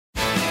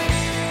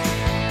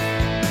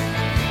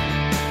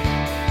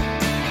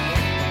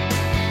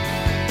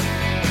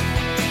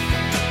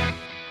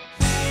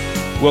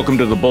Welcome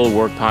to the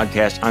Bulwark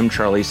Podcast. I'm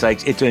Charlie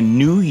Sykes. It's a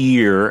new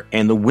year,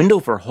 and the window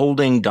for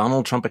holding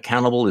Donald Trump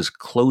accountable is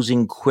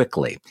closing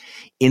quickly.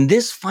 In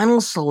this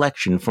final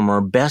selection from our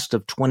Best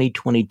of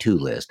 2022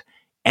 list,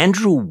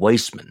 Andrew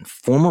Weissmann,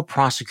 former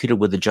prosecutor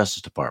with the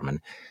Justice Department,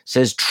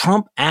 says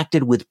Trump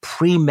acted with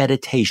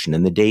premeditation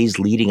in the days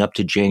leading up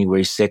to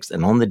January 6th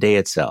and on the day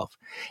itself.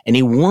 And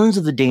he warns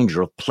of the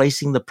danger of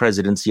placing the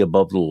presidency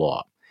above the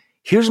law.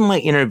 Here's my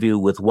interview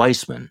with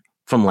Weissmann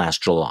from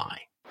last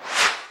July.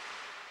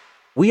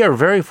 We are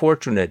very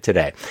fortunate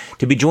today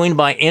to be joined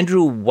by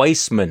Andrew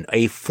Weissmann,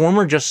 a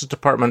former Justice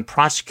Department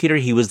prosecutor.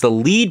 He was the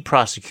lead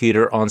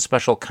prosecutor on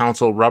Special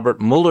Counsel Robert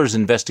Mueller's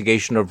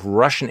investigation of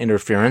Russian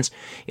interference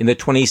in the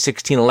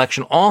 2016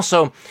 election.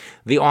 Also,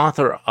 the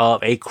author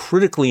of a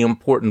critically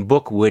important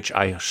book, which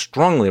I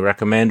strongly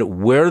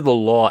recommend, Where the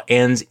Law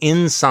Ends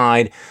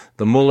Inside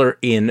the Mueller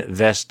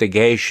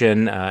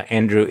Investigation.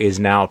 Andrew is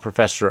now a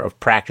professor of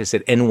practice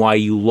at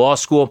NYU Law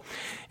School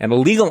and a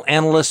legal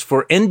analyst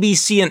for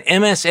NBC and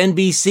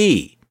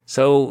MSNBC.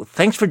 So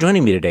thanks for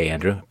joining me today,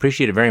 Andrew.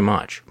 Appreciate it very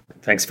much.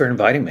 Thanks for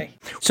inviting me.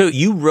 So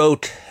you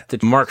wrote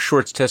that Mark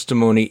Short's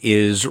testimony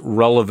is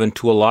relevant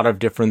to a lot of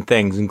different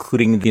things,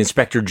 including the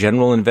Inspector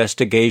General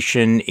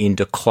investigation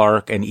into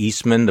Clark and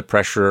Eastman, the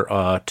pressure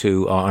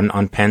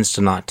on Pence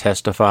to not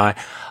testify.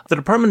 The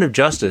Department of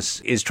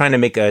Justice is trying to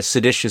make a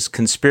seditious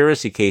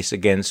conspiracy case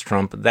against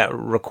Trump that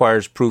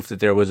requires proof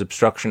that there was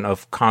obstruction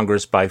of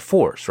Congress by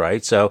force,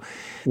 right? So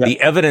The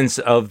evidence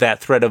of that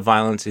threat of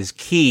violence is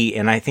key,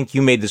 and I think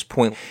you made this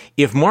point.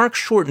 If Mark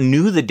Short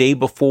knew the day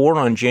before,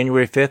 on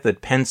January 5th,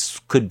 that Pence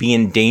could be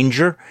in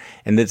danger,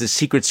 and that the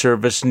Secret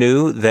Service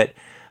knew, that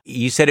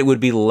you said it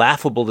would be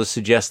laughable to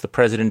suggest the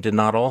president did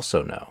not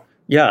also know.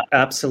 Yeah,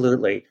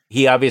 absolutely.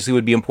 He obviously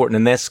would be important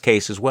in this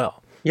case as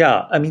well.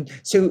 Yeah, I mean,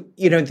 so,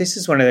 this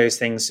is one of those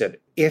things that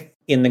if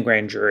in the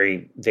grand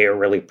jury, they are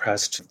really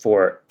pressed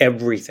for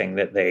everything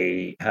that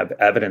they have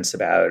evidence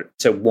about.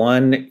 So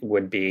one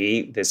would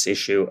be this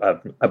issue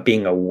of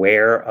being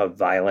aware of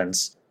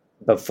violence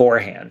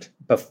beforehand,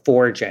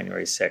 before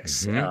January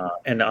 6th. Mm-hmm.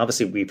 And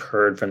obviously, we've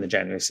heard from the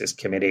January 6th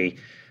committee,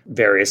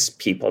 various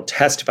people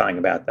testifying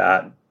about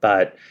that,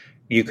 but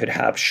you could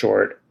have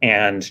Short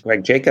and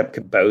Greg Jacob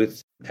could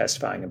both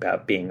testifying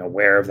about being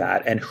aware of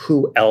that and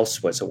who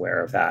else was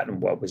aware of that and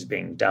what was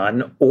being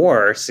done,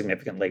 or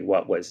significantly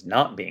what was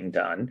not being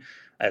done,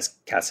 as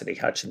Cassidy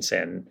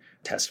Hutchinson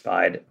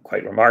testified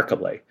quite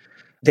remarkably.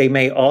 They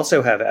may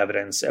also have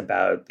evidence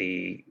about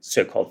the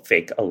so-called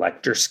fake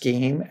elector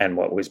scheme and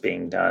what was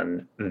being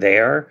done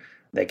there.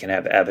 They can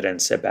have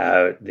evidence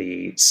about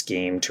the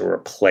scheme to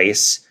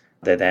replace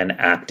the then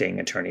acting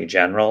attorney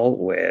general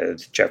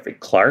with Jeffrey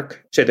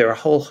Clark. So there are a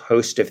whole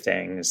host of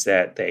things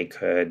that they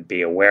could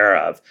be aware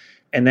of.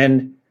 And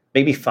then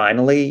maybe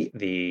finally,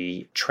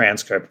 the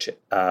transcript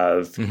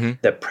of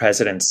the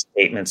president's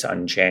statements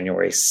on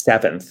January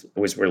 7th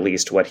was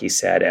released, what he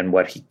said and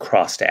what he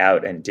crossed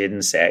out and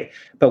didn't say.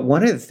 But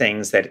one of the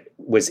things that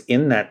was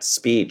in that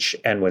speech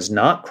and was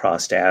not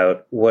crossed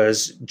out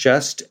was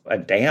just a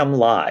damn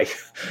lie,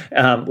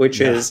 which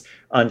is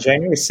on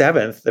January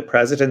 7th, the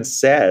president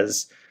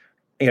says,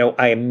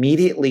 I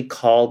immediately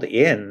called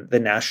in the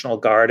National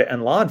Guard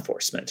and law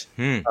enforcement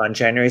on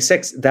January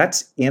 6th.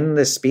 That's in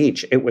the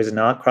speech. It was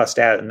not crossed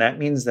out. And that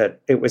means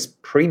that it was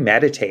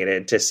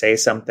premeditated to say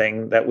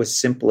something that was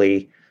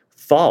simply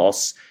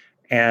false.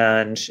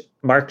 And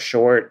Mark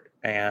Short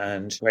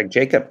and Greg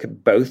Jacob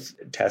could both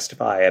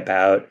testify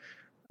about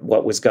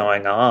what was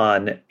going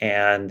on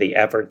and the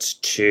efforts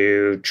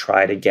to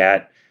try to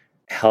get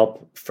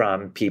help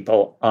from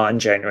people on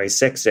January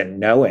 6th and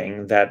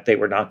knowing that they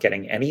were not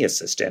getting any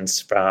assistance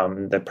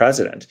from the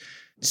president.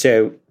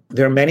 So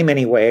there are many,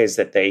 many ways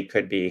that they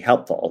could be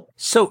helpful.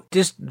 So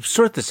just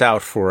sort this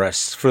out for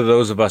us, for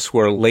those of us who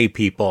are lay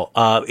people.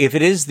 If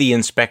it is the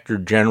Inspector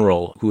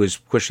General who is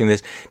pushing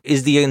this,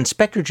 is the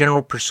Inspector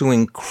General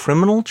pursuing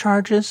criminal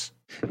charges?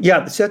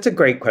 Yeah, so that's a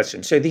great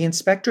question. So the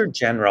Inspector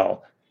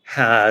General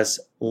has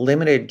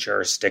limited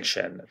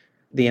jurisdiction.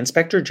 The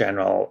Inspector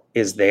General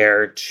is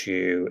there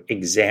to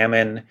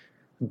examine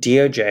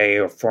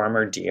DOJ or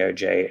former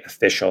DOJ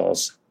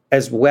officials,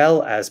 as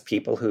well as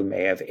people who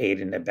may have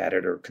aided and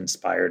abetted or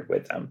conspired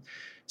with them.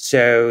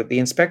 So the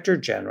Inspector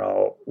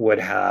General would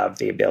have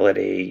the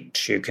ability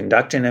to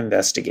conduct an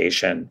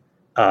investigation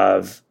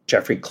of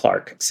Jeffrey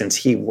Clark, since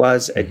he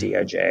was a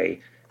DOJ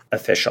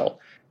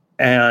official.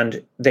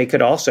 And they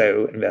could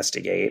also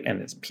investigate,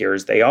 and it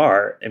appears they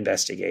are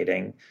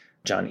investigating,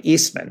 John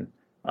Eastman,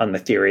 on the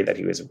theory that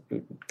he was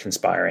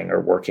conspiring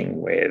or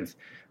working with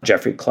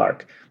Jeffrey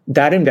Clark.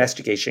 That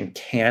investigation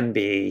can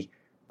be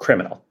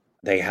criminal.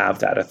 They have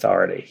that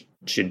authority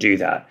to do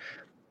that.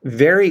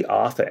 Very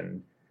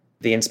often,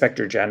 the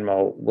Inspector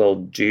General will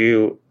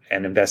do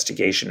an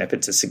investigation. If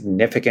it's a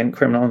significant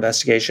criminal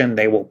investigation,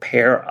 they will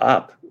pair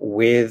up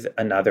with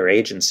another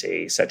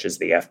agency, such as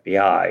the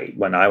FBI.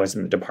 When I was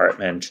in the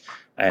department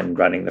and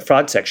running the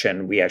fraud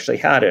section, we actually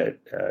had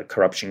a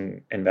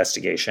corruption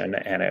investigation,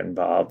 and it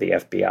involved the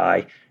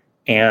FBI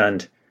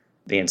and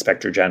the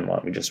Inspector General,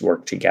 and we just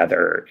worked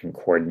together and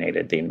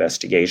coordinated the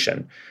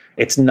investigation.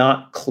 It's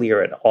not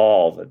clear at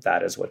all that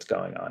that is what's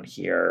going on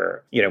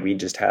here. We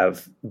just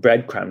have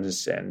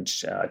breadcrumbs and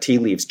tea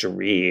leaves to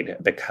read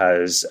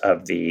because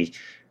of the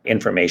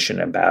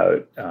information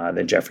about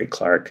the Jeffrey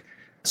Clark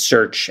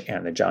search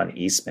and the John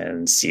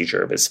Eastman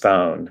seizure of his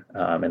phone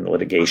and the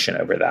litigation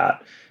over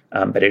that.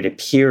 But it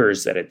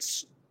appears that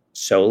it's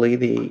solely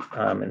the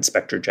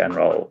Inspector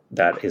General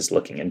that is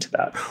looking into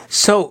that.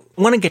 So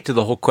I want to get to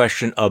the whole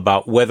question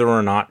about whether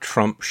or not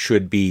Trump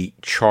should be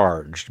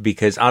charged,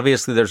 because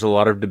obviously there's a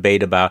lot of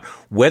debate about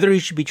whether he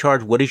should be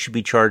charged, what he should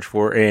be charged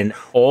for, and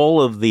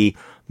all of the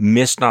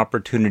missed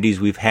opportunities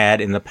we've had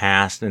in the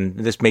past, and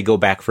this may go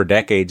back for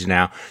decades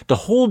now, to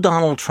hold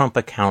Donald Trump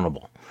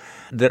accountable.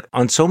 That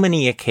on so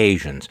many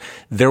occasions,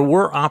 there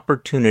were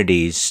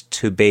opportunities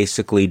to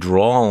basically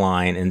draw a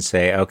line and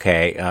say,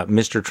 okay,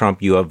 Mr. Trump,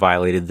 you have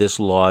violated this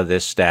law,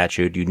 this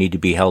statute, you need to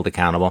be held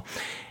accountable.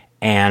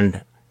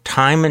 And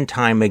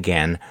time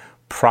again,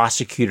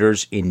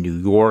 prosecutors in New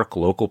York,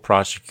 local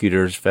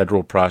prosecutors,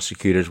 federal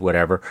prosecutors,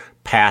 whatever,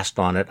 passed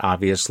on it.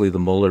 Obviously, the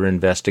Mueller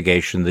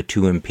investigation, the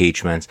 2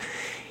 impeachments.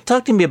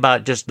 Talk to me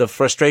about just the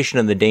frustration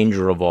and the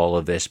danger of all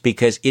of this,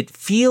 because it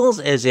feels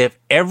as if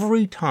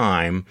every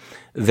time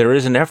there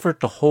is an effort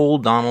to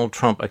hold Donald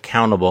Trump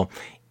accountable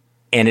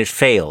and it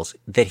fails,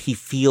 that he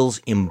feels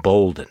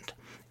emboldened.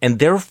 And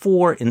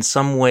therefore, in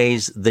some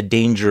ways, the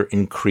danger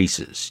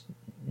increases.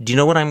 Do you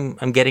know what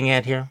I'm getting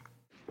at here?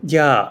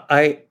 Yeah,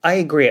 I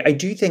agree. I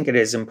do think it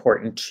is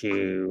important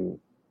to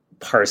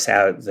parse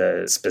out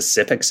the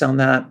specifics on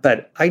that,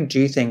 but I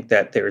do think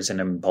that there's an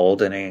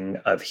emboldening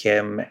of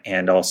him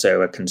and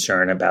also a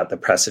concern about the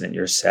precedent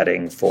you're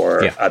setting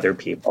for other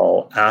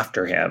people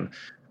after him.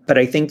 But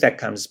I think that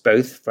comes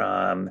both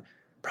from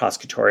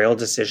prosecutorial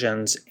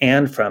decisions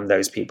and from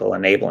those people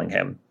enabling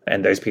him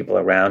and those people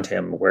around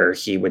him, where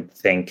he would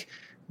think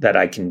that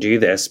I can do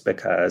this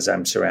because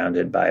I'm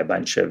surrounded by a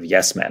bunch of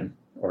yes men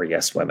or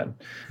yes women.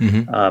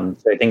 Mm-hmm.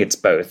 So I think it's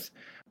both.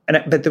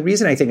 But the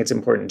reason I think it's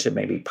important to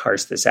maybe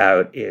parse this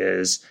out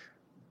is,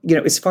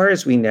 as far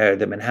as we know,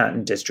 the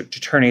Manhattan District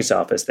Attorney's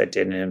Office that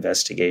did an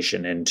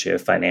investigation into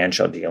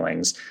financial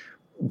dealings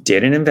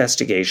did an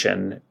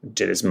investigation,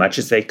 did as much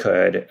as they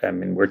could. I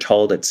mean, we're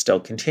told it's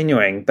still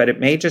continuing, but it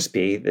may just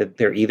be that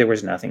there either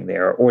was nothing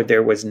there or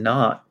there was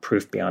not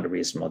proof beyond a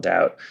reasonable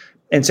doubt.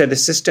 And so the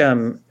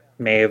system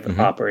may have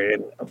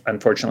operated,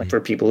 unfortunately, for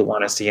people who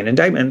want to see an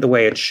indictment the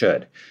way it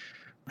should.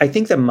 I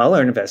think the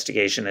Mueller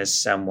investigation is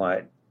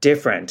somewhat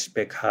different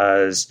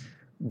because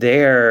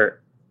there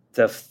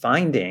the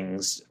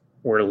findings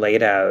were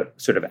laid out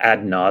sort of ad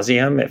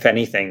nauseum, if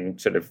anything,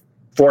 sort of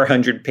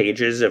 400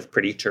 pages of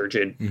pretty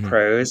turgid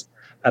prose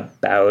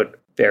about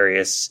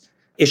various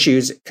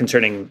issues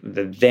concerning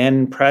the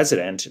then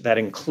president that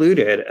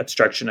included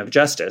obstruction of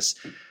justice.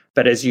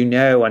 But as you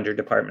know, under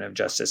Department of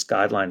Justice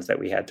guidelines that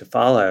we had to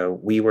follow,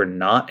 we were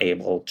not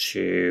able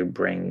to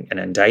bring an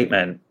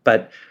indictment.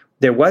 But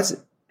there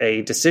was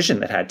a decision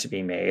that had to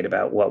be made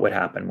about what would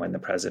happen when the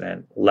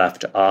president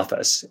left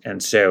office.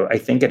 And so I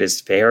think it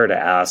is fair to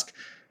ask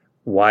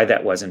why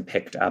that wasn't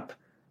picked up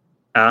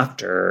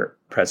after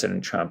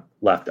President Trump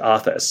left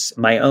office.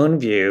 My own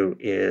view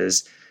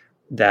is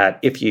that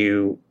if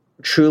you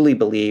truly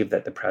believe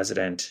that the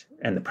president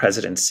and the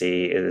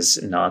presidency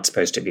is not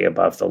supposed to be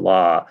above the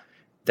law,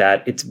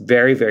 that it's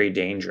very, very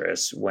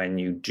dangerous when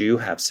you do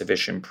have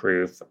sufficient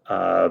proof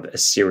of a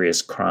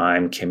serious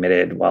crime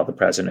committed while the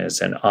president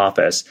is in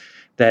office,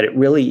 that it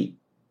really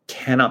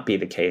cannot be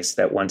the case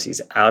that once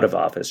he's out of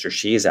office or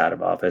she's out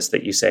of office,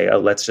 that you say, oh,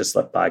 let's just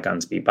let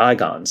bygones be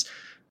bygones.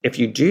 If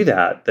you do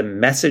that, the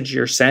message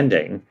you're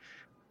sending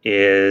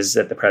is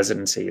that the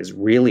presidency is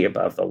really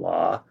above the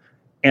law.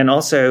 And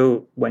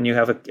also, when you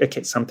have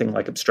something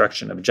like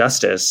obstruction of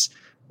justice,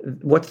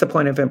 what's the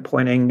point of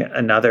appointing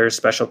another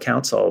special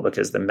counsel?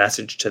 Because the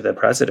message to the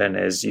president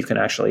is you can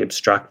actually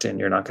obstruct and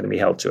you're not going to be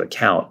held to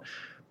account.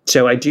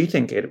 So I do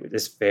think it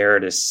is fair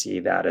to see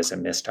that as a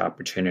missed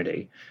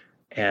opportunity.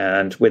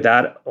 And with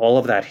that, all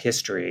of that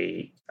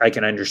history, I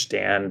can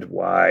understand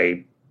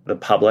why the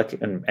public,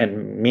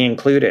 and me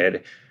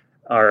included,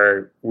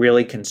 are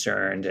really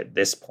concerned at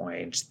this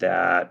point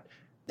that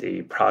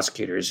the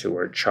prosecutors who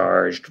are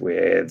charged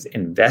with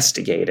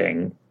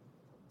investigating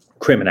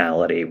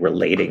criminality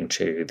relating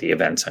to the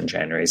events on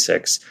January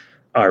 6th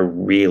are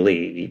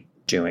really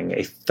doing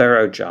a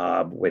thorough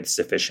job with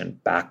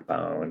sufficient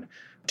backbone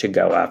to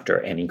go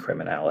after any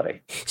criminality.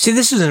 See,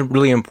 this is a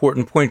really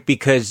important point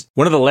because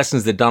one of the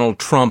lessons that Donald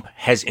Trump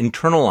has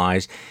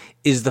internalized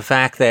is the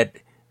fact that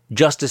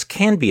justice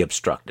can be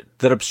obstructed,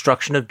 that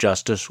obstruction of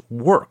justice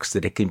works,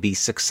 that it can be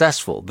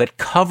successful, that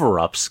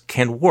cover-ups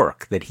can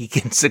work, that he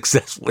can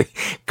successfully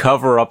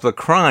cover up the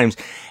crimes.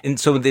 And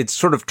so it's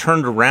sort of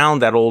turned around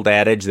that old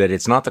adage that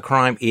it's not the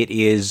crime, it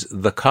is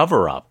the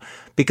cover-up.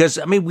 Because,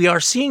 I mean, we are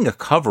seeing a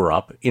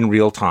cover-up in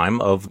real time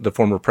of the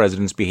former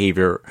president's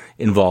behavior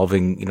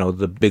involving,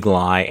 the big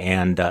lie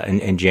and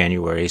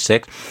January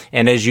 6th.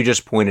 And as you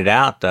just pointed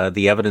out,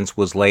 the evidence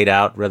was laid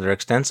out rather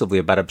extensively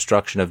about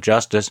obstruction of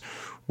justice,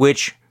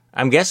 which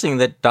I'm guessing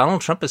that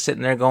Donald Trump is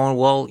sitting there going,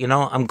 well,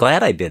 I'm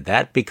glad I did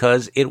that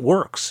because it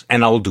works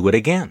and I'll do it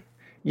again.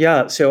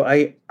 Yeah. So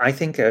I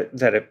think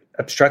that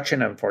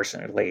obstruction,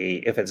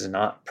 unfortunately, if it's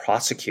not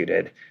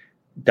prosecuted,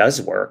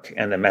 does work.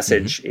 And the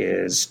message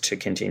is to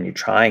continue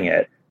trying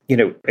it.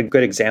 A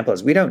good example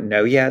is we don't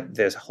know yet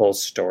this whole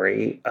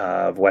story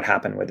of what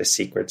happened with the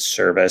Secret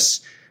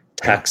Service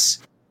texts.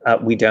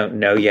 We don't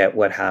know yet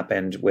what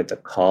happened with the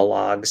call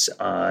logs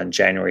on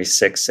January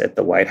 6th at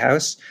the White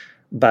House.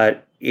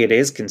 But it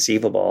is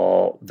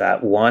conceivable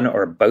that one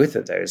or both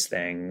of those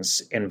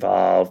things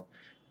involve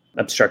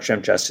obstruction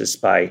of justice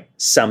by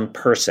some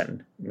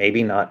person,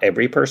 maybe not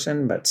every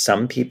person, but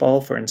some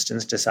people, for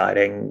instance,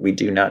 deciding we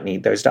do not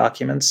need those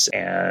documents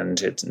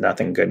and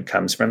nothing good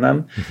comes from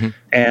them.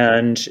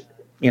 And,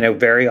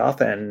 very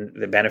often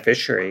the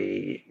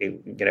beneficiary,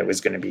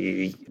 is going to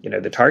be,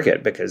 the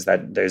target because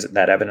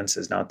that evidence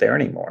is not there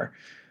anymore.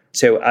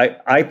 So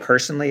I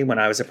personally, when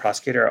I was a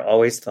prosecutor,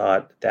 always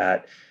thought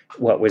that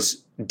what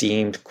was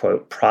deemed,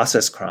 quote,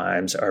 process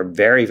crimes are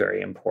very,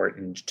 very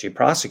important to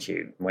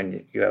prosecute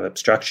when you have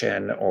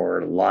obstruction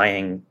or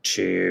lying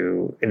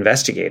to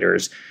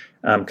investigators,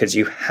 because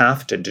you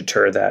have to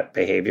deter that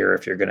behavior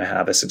if you're going to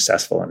have a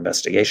successful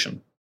investigation.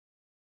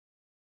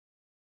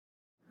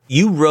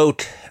 You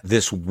wrote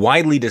this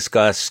widely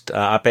discussed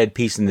op-ed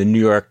piece in the New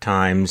York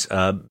Times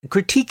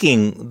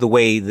critiquing the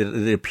way that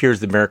it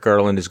appears that Merrick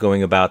Garland is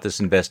going about this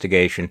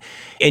investigation.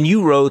 And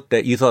you wrote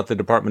that you thought the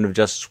Department of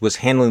Justice was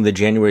handling the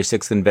January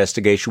 6th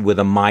investigation with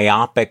a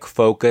myopic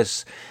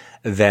focus,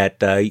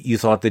 that you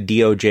thought the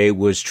DOJ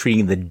was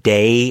treating the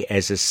day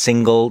as a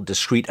single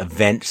discrete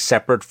event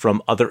separate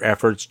from other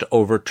efforts to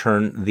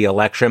overturn the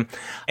election.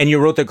 And you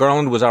wrote that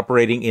Garland was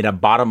operating in a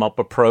bottom-up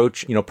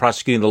approach,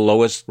 prosecuting the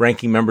lowest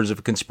ranking members of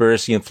a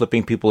conspiracy and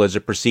flipping people as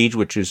it proceeds,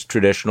 which is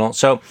traditional.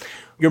 So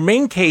your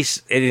main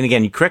case, and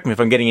again, you correct me if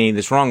I'm getting any of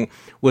this wrong,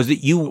 was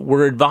that you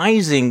were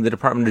advising the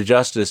Department of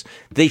Justice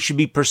they should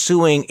be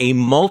pursuing a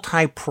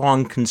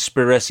multi-pronged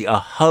conspiracy, a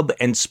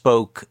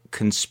hub-and-spoke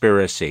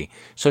conspiracy.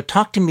 So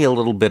talk to me a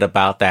little bit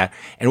about that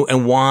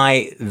and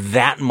why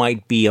that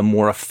might be a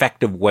more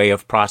effective way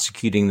of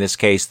prosecuting this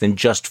case than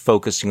just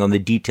focusing on the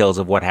details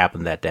of what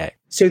happened that day.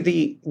 So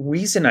the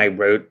reason I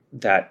wrote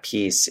that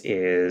piece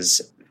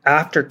is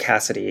after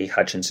Cassidy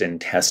Hutchinson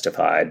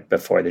testified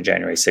before the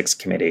January 6th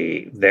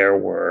committee, there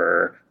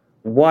were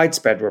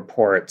widespread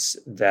reports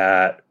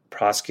that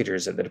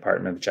prosecutors at the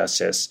Department of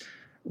Justice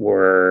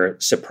were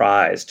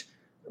surprised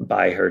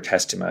by her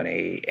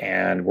testimony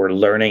and were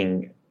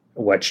learning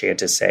what she had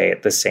to say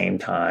at the same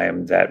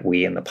time that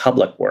we in the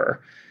public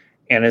were.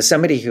 And as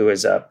somebody who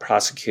is a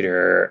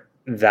prosecutor,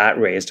 that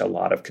raised a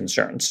lot of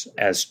concerns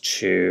as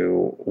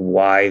to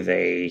why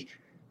they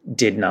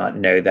did not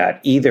know that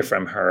either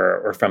from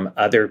her or from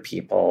other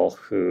people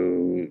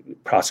who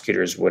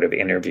prosecutors would have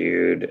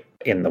interviewed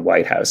in the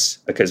White House,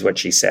 because what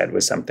she said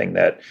was something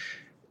that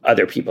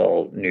other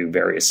people knew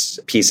various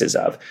pieces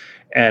of.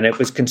 And it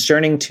was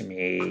concerning to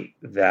me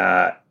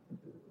that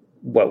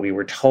what we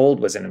were told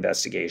was an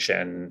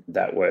investigation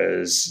that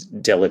was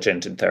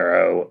diligent and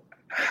thorough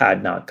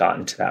had not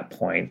gotten to that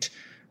point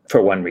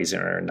for one reason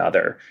or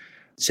another.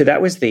 So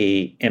that was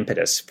the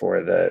impetus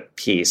for the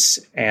piece.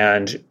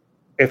 And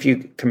if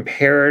you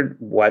compared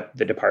what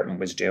the department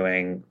was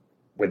doing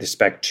with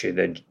respect to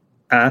the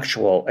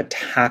actual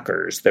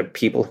attackers, the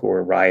people who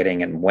were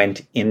rioting and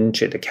went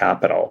into the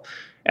Capitol,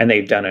 and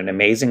they've done an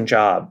amazing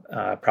job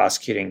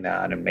prosecuting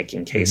that and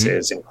making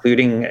cases,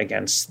 including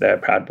against the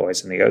Proud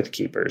Boys and the Oath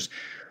Keepers,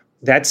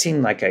 that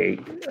seemed like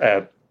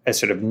a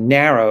sort of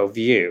narrow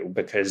view,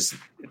 because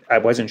I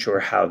wasn't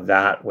sure how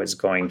that was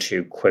going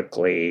to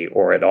quickly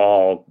or at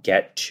all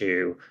get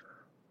to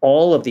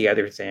all of the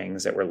other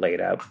things that were laid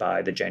out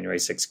by the January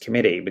 6th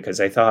committee, because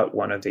I thought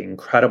one of the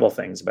incredible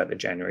things about the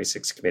January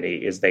 6th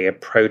committee is they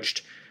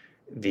approached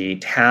the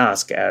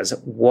task as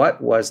what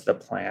was the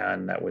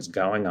plan that was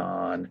going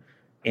on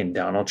in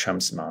Donald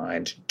Trump's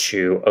mind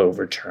to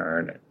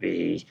overturn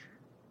the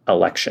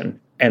election.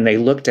 And they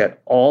looked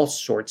at all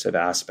sorts of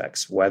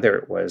aspects, whether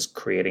it was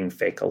creating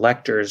fake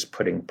electors,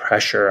 putting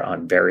pressure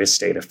on various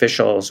state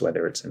officials,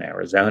 whether it's in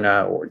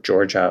Arizona or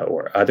Georgia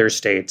or other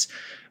states,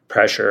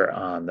 pressure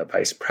on the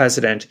vice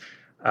president,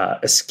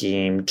 a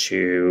scheme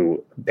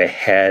to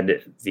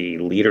behead the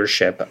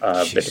leadership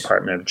of the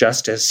Department of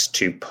Justice,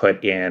 to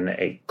put in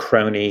a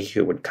crony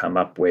who would come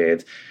up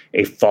with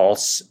a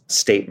false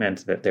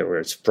statement that there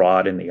was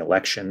fraud in the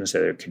elections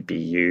that it could be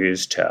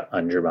used to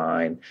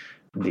undermine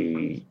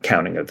the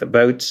counting of the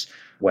votes,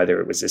 whether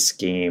it was a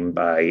scheme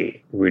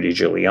by Rudy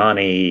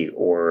Giuliani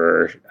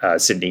or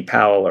Sidney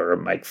Powell or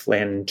Mike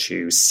Flynn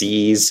to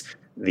seize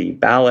the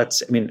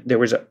ballots. I mean, there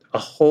was a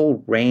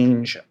whole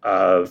range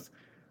of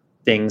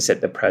things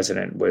that the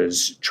president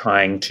was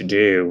trying to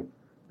do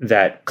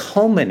that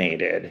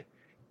culminated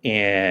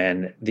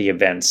in the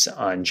events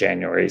on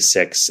January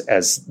 6th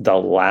as the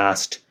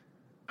last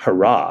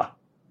hurrah,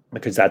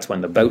 because that's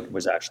when the vote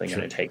was actually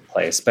going to take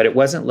place. But it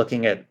wasn't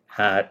looking at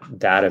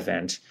that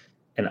event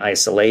in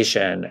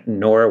isolation,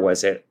 nor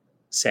was it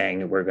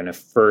saying we're going to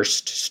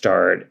first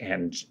start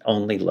and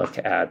only look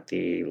at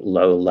the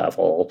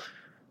low-level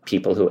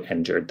people who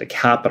entered the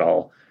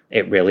Capitol.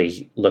 It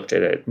really looked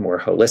at it more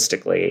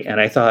holistically.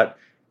 And I thought,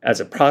 as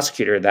a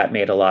prosecutor, that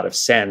made a lot of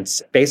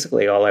sense.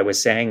 Basically, all I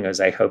was saying was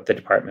I hope the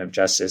Department of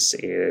Justice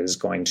is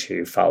going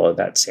to follow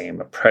that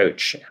same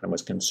approach, and I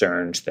was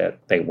concerned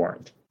that they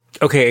weren't.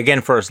 Okay,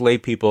 again, for us lay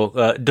people,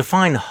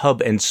 define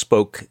hub and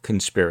spoke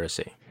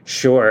conspiracy.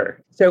 Sure.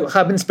 So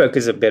hub and spoke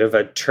is a bit of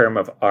a term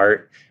of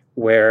art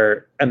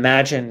where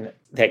imagine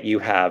that you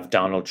have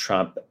Donald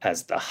Trump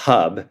as the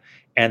hub,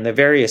 and the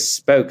various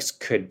spokes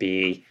could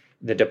be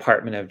the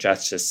Department of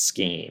Justice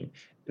scheme,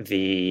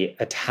 the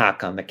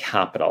attack on the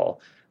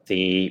Capitol,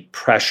 the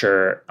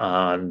pressure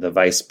on the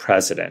vice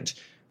president,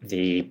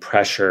 the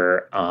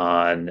pressure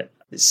on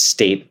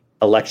state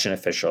election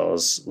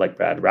officials like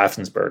Brad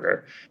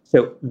Raffensperger.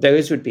 So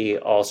those would be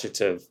all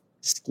sorts of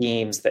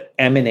schemes that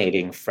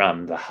emanating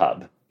from the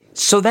hub.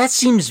 So that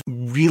seems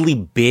really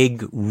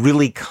big,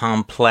 really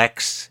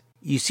complex.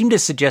 You seem to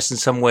suggest in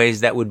some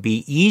ways that would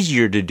be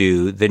easier to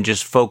do than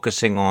just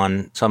focusing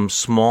on some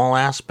small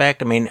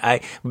aspect. I mean,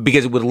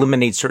 because it would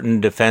eliminate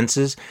certain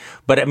defenses.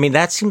 But I mean,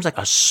 that seems like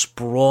a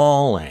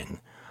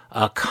sprawling,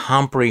 a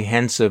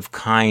comprehensive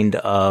kind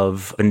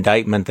of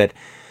indictment that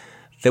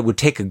would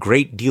take a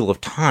great deal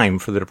of time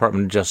for the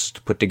Department of Justice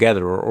to put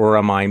together. Or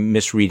am I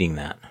misreading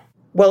that?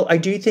 Well, I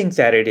do think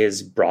that it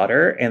is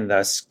broader and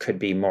thus could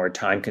be more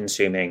time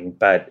consuming.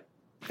 But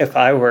if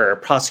I were a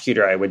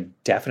prosecutor, I would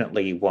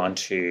definitely want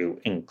to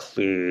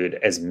include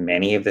as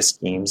many of the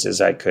schemes as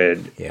I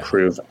could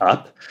prove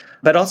up.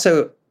 But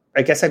also,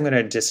 I guess I'm going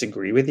to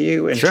disagree with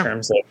you in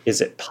terms of,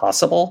 is it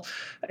possible?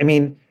 I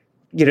mean,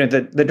 you know,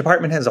 the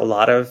department has a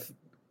lot of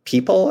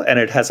people and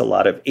it has a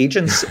lot of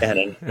agents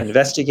and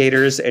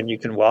investigators, and you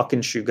can walk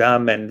and chew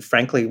gum. And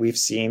frankly, we've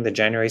seen the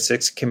January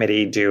 6th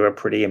committee do a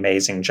pretty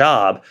amazing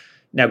job.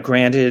 Now,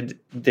 granted,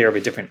 they're of a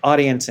different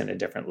audience and a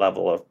different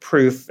level of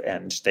proof,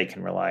 and they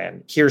can rely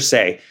on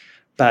hearsay.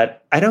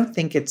 But I don't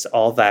think it's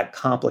all that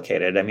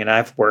complicated. I mean,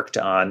 I've worked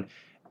on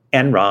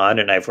Enron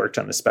and I've worked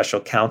on the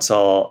special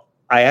counsel.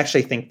 I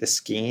actually think the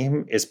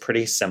scheme is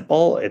pretty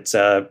simple. It's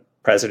a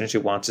president who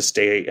wants to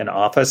stay in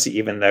office,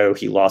 even though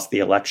he lost the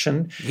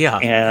election. Yeah.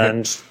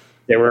 And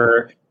there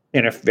were,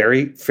 in a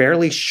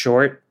fairly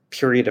short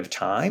period of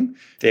time,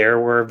 there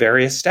were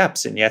various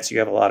steps. And yes, you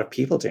have a lot of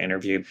people to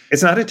interview.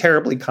 It's not a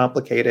terribly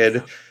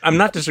complicated. I'm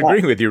not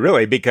disagreeing with you,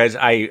 really, because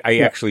I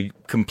actually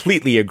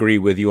completely agree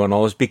with you on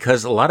all this,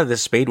 because a lot of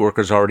this spade work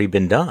has already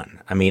been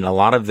done. I mean, a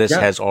lot of this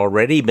has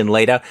already been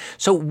laid out.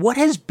 So what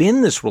has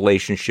been this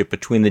relationship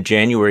between the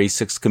January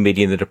 6th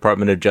committee and the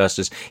Department of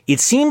Justice? It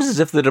seems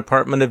as if the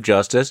Department of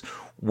Justice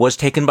was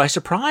taken by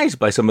surprise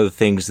by some of the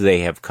things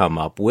they have come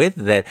up with,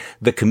 that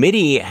the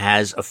committee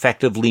has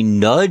effectively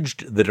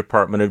nudged the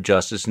Department of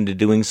Justice into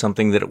doing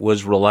something that it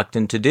was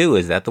reluctant to do.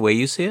 Is that the way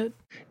you see it?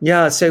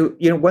 Yeah. So,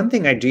 you know, one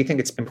thing I do think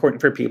it's important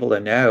for people to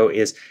know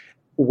is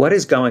what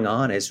is going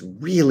on is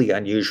really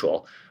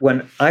unusual.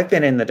 When I've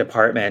been in the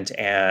department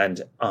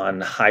and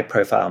on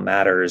high-profile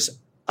matters,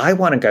 I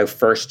want to go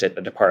first at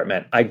the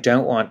department. I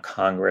don't want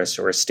Congress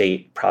or a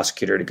state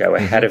prosecutor to go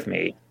ahead of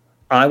me.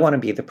 I want to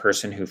be the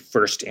person who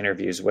first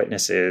interviews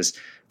witnesses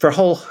for a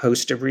whole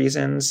host of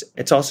reasons.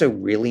 It's also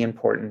really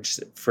important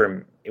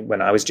for when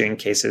I was doing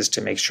cases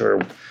to make sure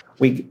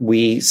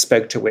we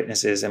spoke to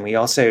witnesses, and we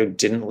also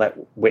didn't let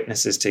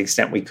witnesses, to the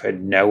extent we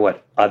could, know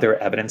what other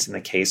evidence in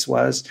the case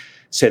was,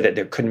 so that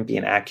there couldn't be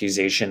an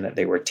accusation that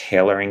they were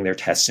tailoring their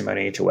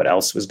testimony to what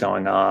else was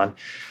going on.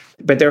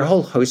 But there are a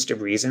whole host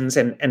of reasons.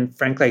 And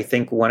frankly, I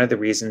think one of the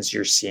reasons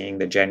you're seeing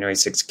the January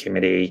 6th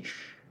committee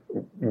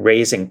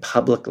raising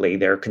publicly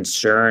their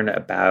concern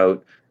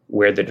about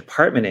where the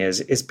department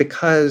is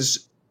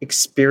because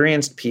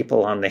experienced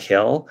people on the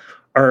Hill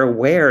are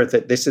aware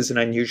that this is an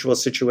unusual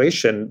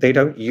situation. They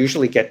don't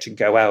usually get to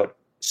go out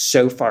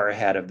so far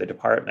ahead of the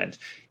department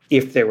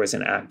if there was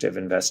an active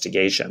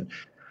investigation.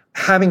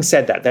 Having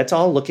said that, that's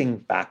all looking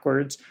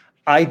backwards.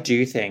 I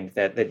do think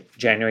that the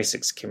January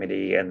 6th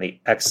committee and the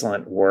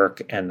excellent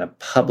work and the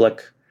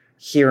public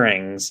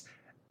hearings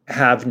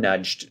have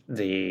nudged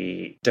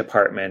the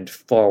department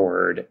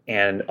forward,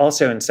 and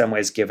also in some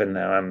ways given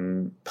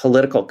them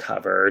political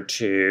cover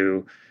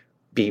to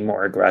be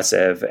more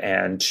aggressive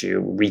and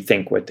to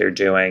rethink what they're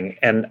doing.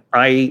 And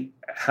I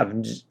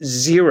have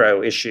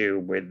zero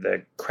issue with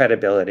the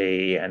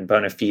credibility and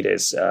bona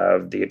fides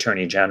of the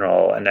Attorney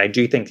General. And I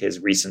do think his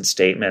recent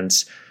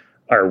statements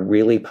are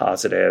really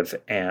positive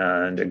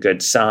and a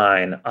good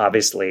sign.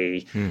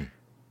 Obviously,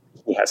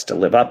 he has to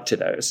live up to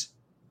those.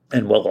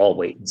 And we'll all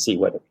wait and see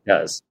what it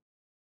does.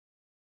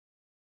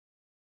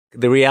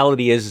 The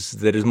reality is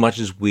that as much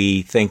as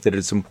we think that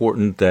it's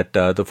important that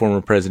the former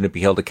president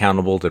be held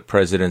accountable, that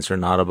presidents are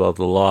not above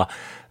the law,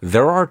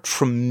 there are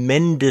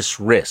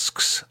tremendous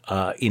risks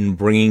in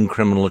bringing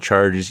criminal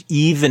charges,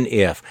 even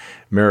if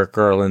Merrick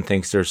Garland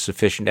thinks there's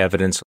sufficient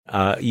evidence.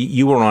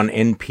 You were on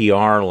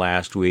NPR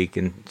last week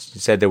and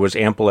said there was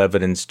ample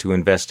evidence to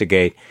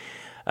investigate.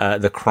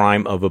 the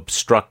crime of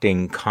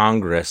obstructing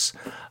Congress.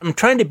 I'm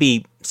trying to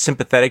be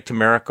sympathetic to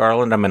Merrick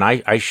Garland. I mean,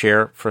 I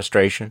share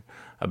frustration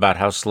about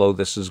how slow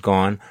this has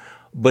gone.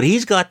 But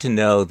he's got to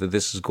know that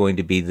this is going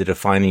to be the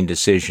defining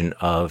decision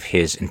of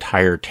his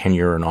entire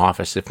tenure in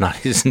office, if not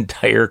his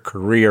entire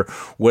career,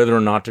 whether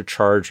or not to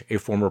charge a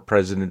former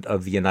president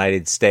of the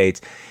United States.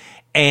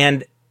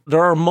 And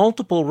there are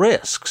multiple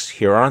risks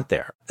here, aren't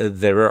there?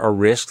 There are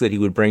risks that he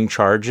would bring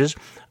charges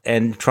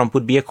and Trump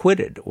would be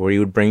acquitted, or he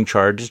would bring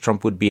charges,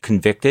 Trump would be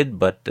convicted,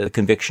 but the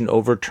conviction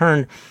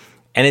overturned.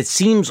 And it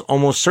seems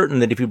almost certain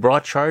that if he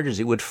brought charges,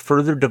 it would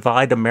further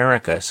divide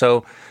America.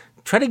 So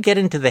try to get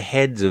into the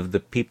heads of the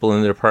people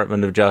in the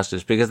Department of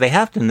Justice, because they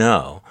have to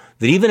know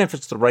that even if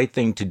it's the right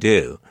thing to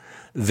do,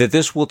 that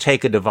this will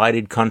take a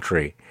divided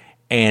country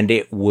and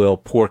it will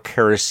pour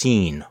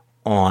kerosene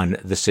on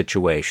the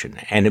situation.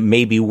 And it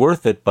may be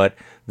worth it, but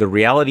the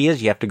reality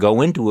is you have to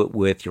go into it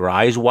with your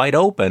eyes wide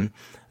open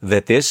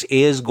that this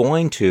is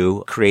going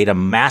to create a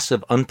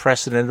massive,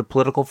 unprecedented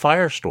political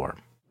firestorm.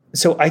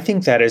 So I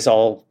think that is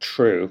all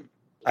true.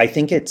 I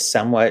think it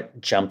somewhat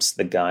jumps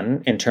the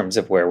gun in terms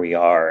of where we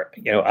are.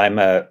 I'm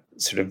a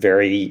sort of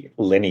very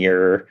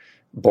linear,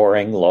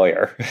 boring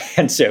lawyer.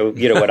 And so,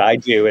 what I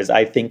do is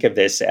I think of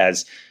this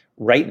as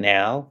right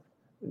now,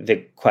 the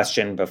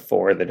question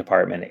before the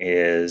department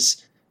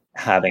is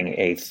having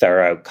a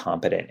thorough,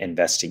 competent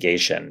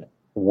investigation.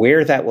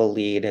 Where that will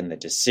lead and the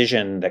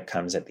decision that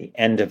comes at the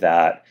end of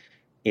that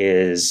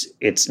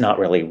it's not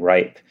really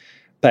ripe.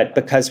 But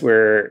because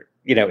we're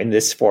in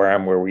this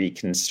forum where we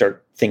can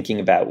start thinking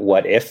about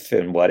what if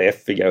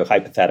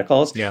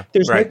hypotheticals,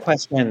 there's no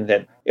question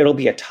that it'll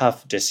be a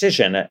tough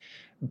decision.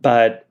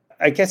 But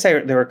I guess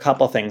there are a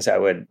couple things I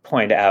would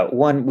point out.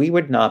 One, we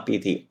would not be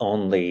the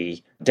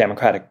only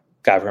Democratic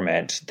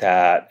government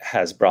that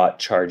has brought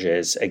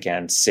charges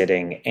against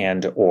sitting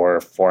and or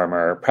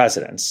former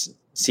presidents,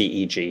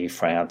 CEG,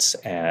 France,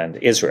 and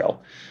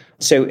Israel.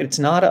 So it's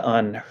not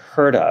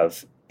unheard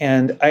of.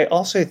 And I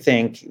also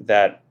think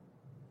that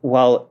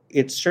while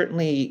it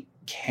certainly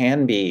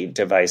can be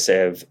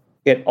divisive,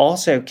 it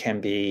also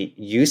can be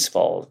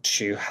useful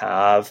to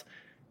have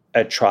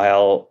a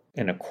trial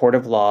in a court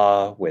of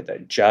law with a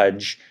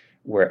judge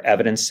where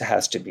evidence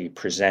has to be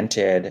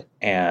presented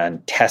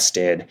and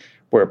tested,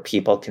 where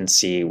people can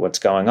see what's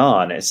going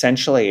on.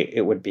 Essentially,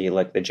 it would be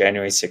like the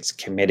January 6th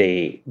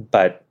committee,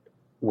 but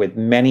with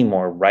many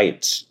more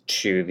rights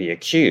to the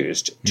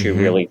accused to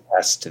really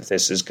test if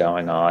this is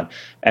going on,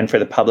 and for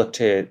the public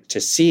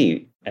to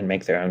see and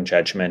make their own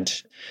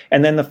judgment.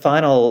 And then the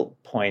final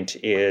point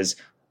is,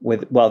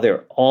 while there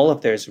are all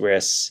of those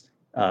risks,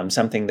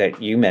 something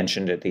that you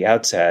mentioned at the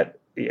outset,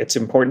 it's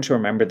important to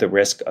remember the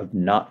risk of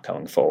not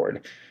going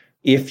forward.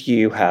 If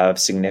you have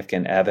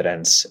significant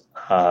evidence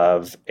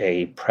of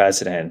a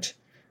president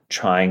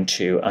trying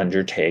to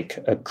undertake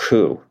a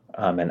coup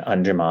and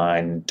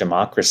undermine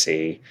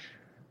democracy,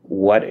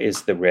 what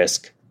is the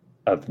risk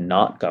of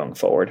not going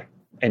forward?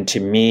 And to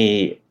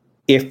me,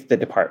 if the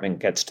department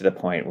gets to the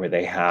point where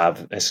they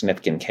have a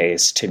significant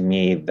case, to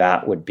me,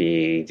 that would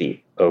be the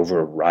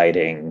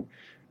overriding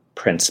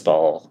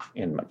principle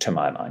to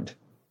my mind.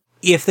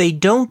 If they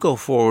don't go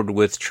forward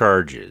with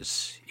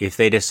charges, if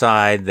they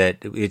decide that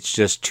it's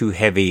just too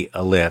heavy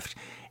a lift,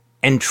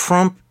 and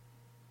Trump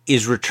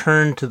is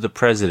returned to the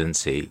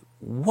presidency,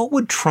 what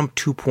would Trump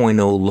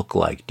 2.0 look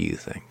like, do you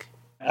think?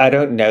 I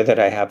don't know that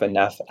I have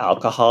enough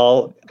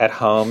alcohol at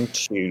home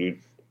to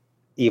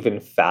even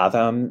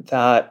fathom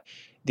that.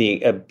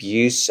 The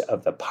abuse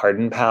of the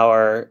pardon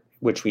power,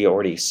 which we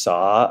already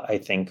saw, I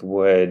think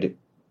would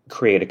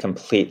create a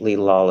completely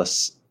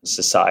lawless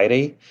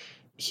society.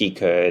 He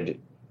could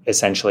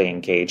essentially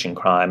engage in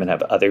crime and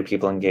have other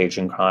people engage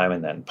in crime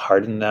and then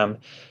pardon them.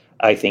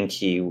 I think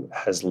he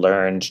has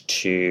learned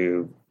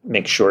to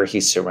make sure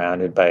he's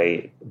surrounded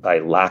by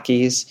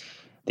lackeys.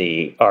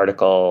 The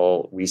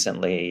article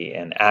recently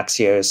in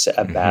Axios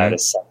about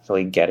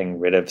essentially getting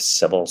rid of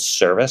civil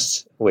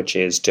service, which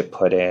is to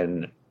put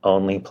in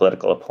only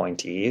political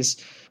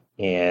appointees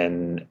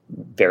in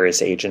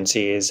various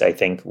agencies, I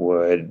think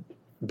would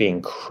be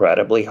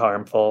incredibly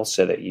harmful,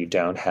 so that you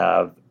don't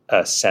have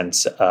a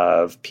sense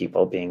of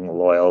people being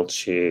loyal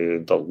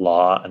to the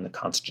law and the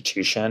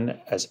Constitution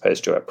as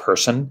opposed to a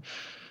person.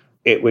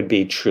 It would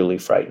be truly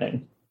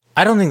frightening.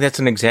 I don't think that's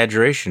an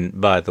exaggeration,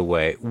 by the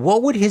way.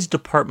 What would his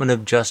Department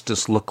of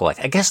Justice look like?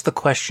 I guess the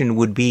question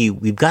would be,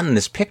 we've gotten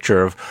this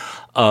picture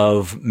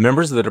of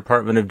members of the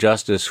Department of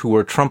Justice who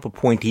are Trump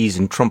appointees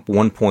in Trump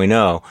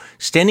 1.0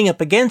 standing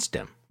up against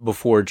him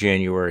before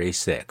January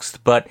 6th.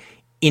 But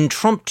in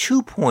Trump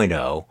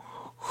 2.0,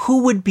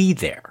 who would be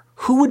there?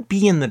 Who would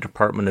be in the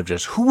Department of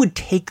Justice? Who would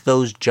take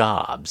those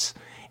jobs?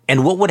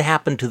 And what would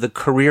happen to the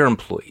career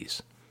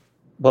employees?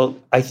 Well,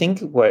 I think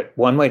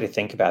one way to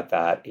think about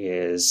that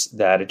is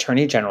that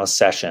Attorney General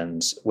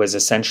Sessions was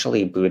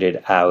essentially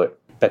booted out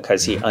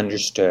because he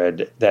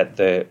understood that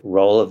the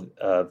role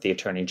of the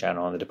Attorney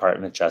General in the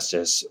Department of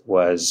Justice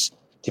was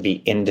to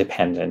be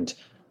independent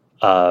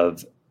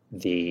of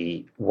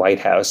the White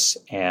House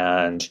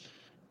and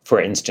For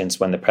instance,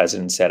 when the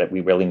president said we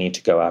really need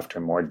to go after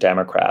more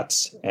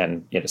Democrats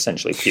and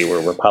essentially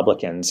fewer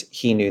Republicans,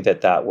 he knew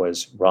that that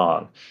was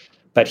wrong.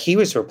 But he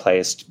was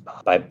replaced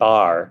by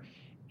Barr,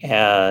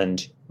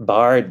 and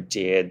Barr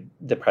did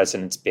the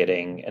president's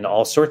bidding in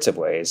all sorts of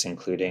ways,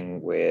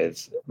 including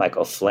with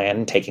Michael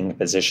Flynn taking a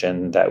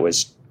position that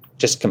was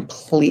just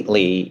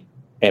completely,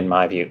 in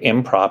my view,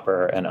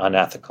 improper and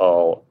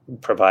unethical,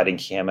 providing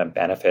him a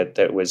benefit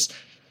that was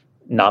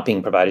not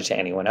being provided to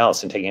anyone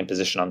else, and taking a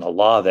position on the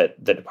law that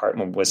the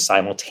department was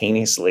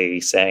simultaneously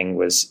saying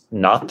was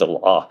not the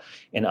law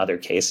in other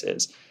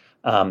cases.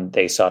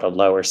 They sought a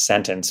lower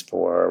sentence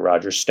for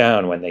Roger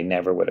Stone when they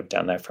never would have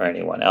done that for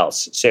anyone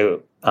else.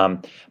 So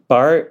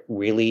Barr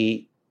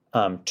really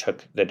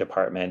took the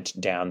department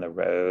down the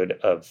road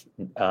of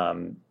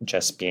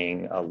just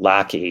being a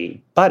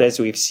lackey. But as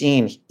we've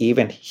seen,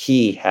 even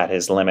he had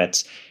his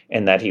limits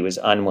in that he was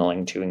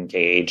unwilling to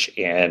engage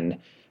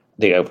in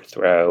the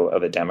overthrow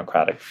of a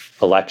democratic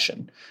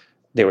election.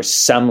 There was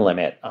some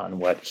limit on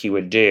what he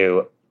would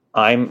do.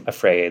 I'm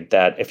afraid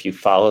that if you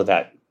follow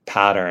that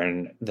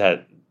pattern,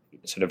 that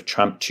sort of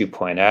Trump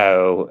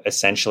 2.0,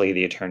 essentially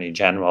the attorney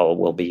general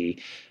will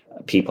be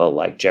people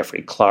like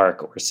Jeffrey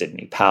Clark or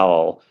Sidney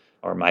Powell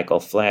or Michael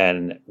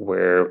Flynn,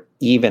 where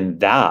even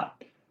that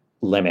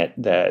limit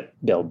that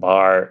Bill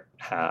Barr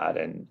had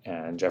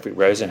and Jeffrey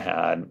Rosen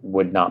had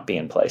would not be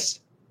in place.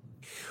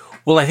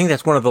 Well, I think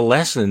that's one of the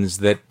lessons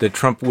that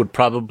Trump would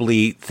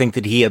probably think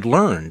that he had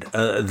learned,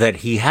 that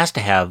he has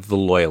to have the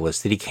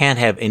loyalists, that he can't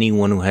have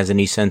anyone who has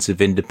any sense of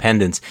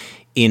independence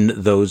in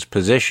those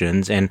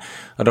positions. And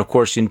of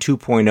course, in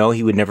 2.0,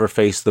 he would never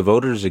face the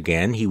voters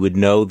again. He would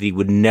know that he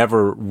would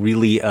never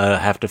really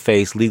have to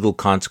face legal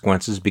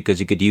consequences because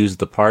he could use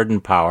the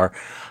pardon power.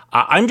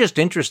 I'm just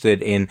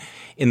interested in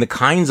the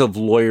kinds of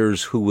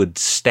lawyers who would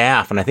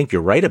staff, and I think you're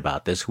right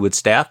about this, who would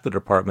staff the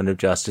Department of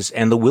Justice,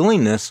 and the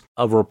willingness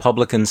of a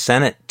Republican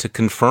Senate to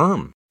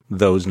confirm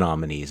those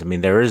nominees. I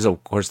mean, there is,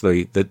 of course,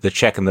 the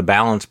check and the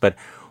balance, but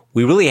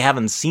we really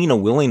haven't seen a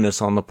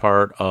willingness on the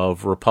part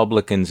of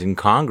Republicans in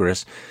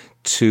Congress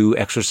to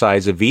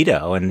exercise a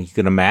veto. And you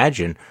can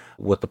imagine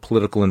what the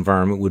political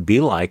environment would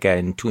be like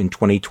in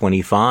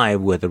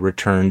 2025 with a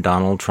returned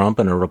Donald Trump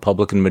and a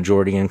Republican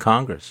majority in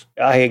Congress.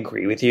 I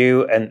agree with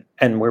you.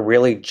 And we're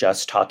really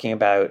just talking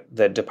about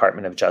the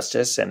Department of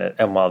Justice. And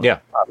while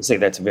obviously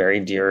that's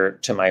very dear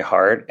to my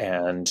heart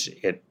and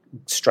it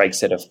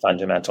strikes at a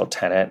fundamental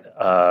tenet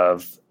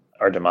of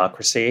our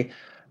democracy,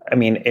 I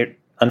mean, it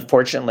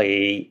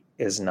unfortunately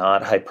is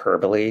not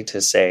hyperbole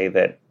to say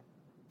that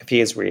if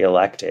he is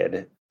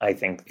reelected, I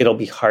think it'll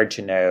be hard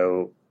to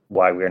know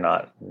why we're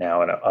not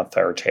now an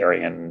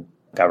authoritarian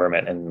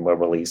government, and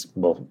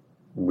we'll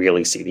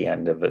really see the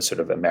end of a sort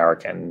of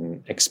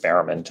American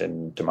experiment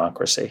in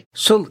democracy.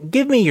 So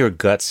give me your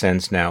gut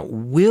sense now.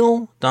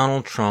 Will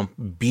Donald Trump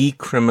be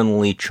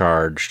criminally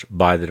charged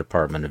by the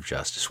Department of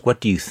Justice? What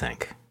do you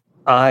think?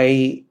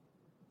 I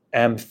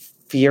am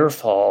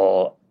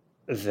fearful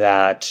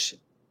that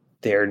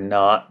they're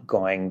not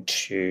going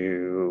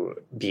to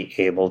be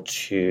able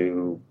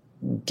to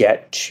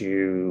get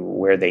to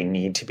where they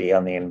need to be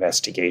on the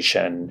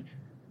investigation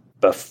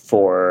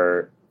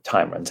before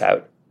time runs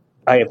out.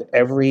 I have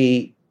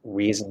every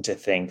reason to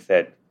think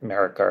that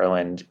Merrick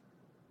Garland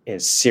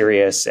is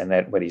serious and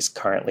that what he's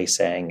currently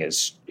saying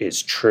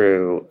is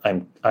true.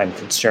 I'm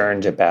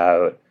concerned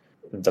about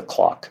the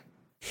clock.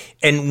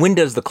 And when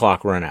does the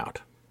clock run out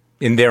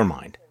in their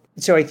mind?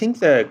 So I think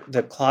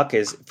the clock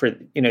is for,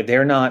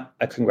 they're not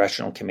a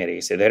congressional committee,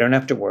 so they don't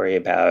have to worry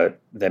about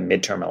the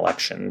midterm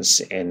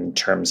elections in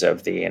terms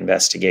of the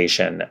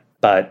investigation.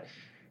 But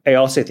I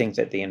also think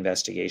that the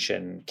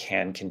investigation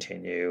can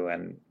continue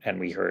and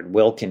we heard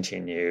will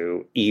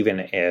continue even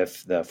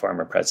if the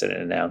former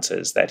president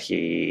announces that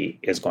he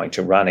is going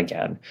to run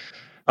again.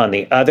 On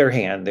the other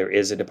hand, there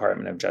is a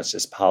Department of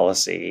Justice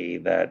policy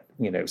that,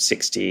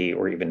 60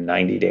 or even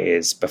 90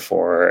 days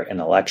before an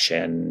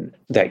election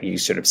that you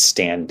sort of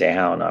stand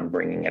down on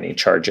bringing any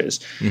charges.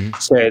 Mm-hmm.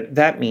 So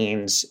that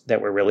means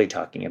that we're really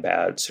talking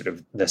about sort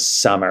of the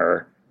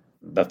summer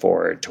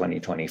before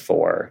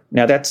 2024.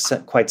 Now, that's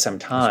quite some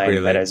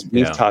time, but as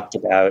we've talked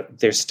about,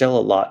 there's still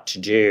a lot to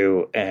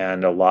do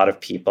and a lot of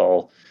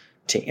people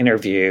to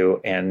interview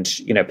and,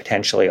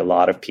 potentially a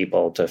lot of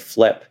people to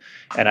flip.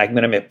 And I'm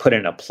going to put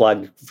in a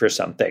plug for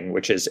something,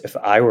 which is if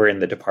I were in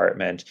the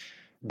department,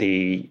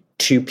 the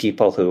two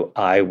people who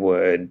I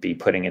would be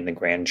putting in the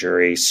grand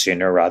jury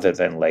sooner rather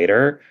than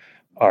later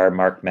are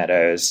Mark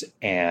Meadows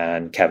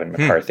and Kevin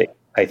McCarthy.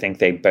 I think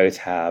they both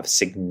have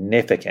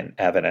significant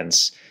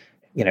evidence.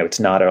 It's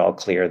not at all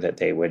clear that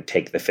they would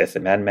take the Fifth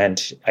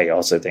Amendment. I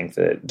also think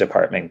the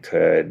department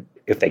could,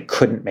 if they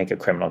couldn't make a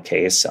criminal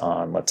case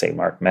on, let's say,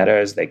 Mark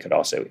Meadows, they could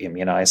also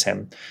immunize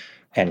him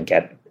and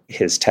get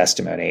his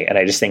testimony. And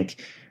I just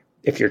think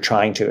if you're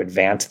trying to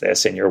advance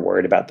this and you're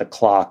worried about the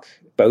clock,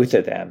 both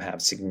of them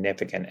have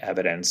significant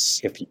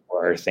evidence if you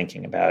are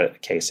thinking about a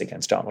case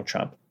against Donald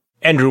Trump.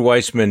 Andrew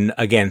Weissmann,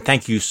 again,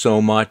 thank you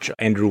so much.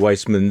 Andrew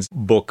Weissmann's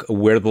book,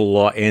 Where the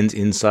Law Ends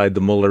Inside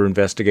the Mueller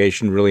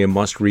Investigation, really a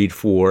must-read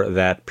for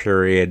that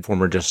period.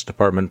 Former Justice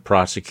Department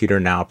prosecutor,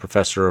 now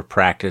professor of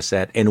practice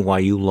at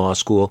NYU Law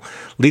School,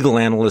 legal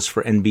analyst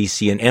for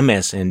NBC and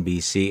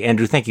MSNBC.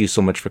 Andrew, thank you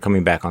so much for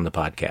coming back on the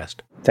podcast.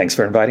 Thanks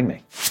for inviting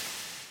me.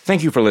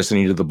 Thank you for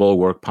listening to the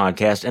Bulwark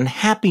Podcast, and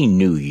Happy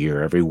New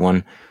Year,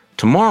 everyone.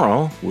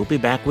 Tomorrow, we'll be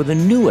back with a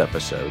new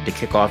episode to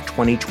kick off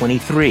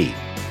 2023,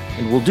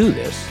 and we'll do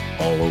this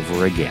all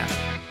over again.